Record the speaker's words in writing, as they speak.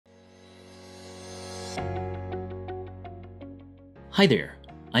Hi there,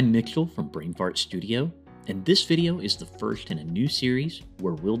 I'm Mitchell from Brainfart Studio, and this video is the first in a new series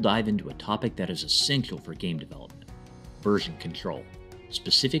where we'll dive into a topic that is essential for game development: version control,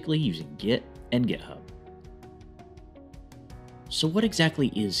 specifically using Git and GitHub. So what exactly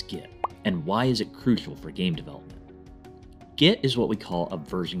is Git, and why is it crucial for game development? Git is what we call a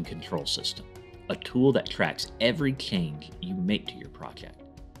version control system, a tool that tracks every change you make to your project.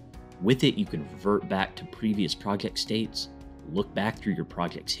 With it, you can revert back to previous project states, look back through your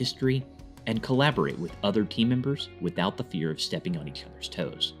project's history, and collaborate with other team members without the fear of stepping on each other's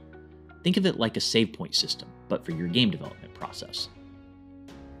toes. Think of it like a save point system, but for your game development process.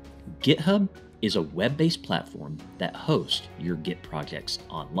 GitHub is a web-based platform that hosts your Git projects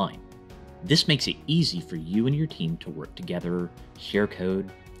online. This makes it easy for you and your team to work together, share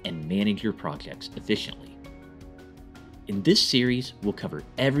code, and manage your projects efficiently. In this series, we'll cover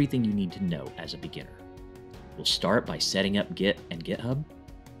everything you need to know as a beginner. We'll start by setting up Git and GitHub.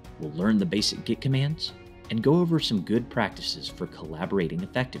 We'll learn the basic Git commands and go over some good practices for collaborating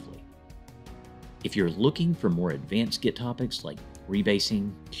effectively. If you're looking for more advanced Git topics like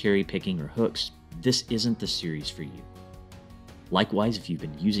rebasing, cherry picking, or hooks, this isn't the series for you. Likewise, if you've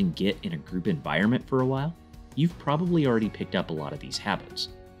been using Git in a group environment for a while, you've probably already picked up a lot of these habits.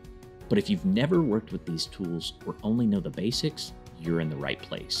 But if you've never worked with these tools or only know the basics, you're in the right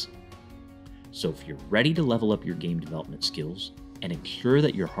place. So if you're ready to level up your game development skills and ensure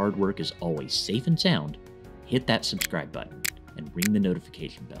that your hard work is always safe and sound, hit that subscribe button and ring the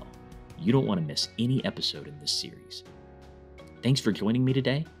notification bell. You don't want to miss any episode in this series. Thanks for joining me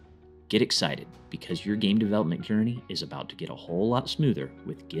today. Get excited, because your game development journey is about to get a whole lot smoother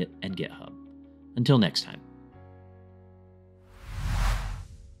with Git and GitHub. Until next time.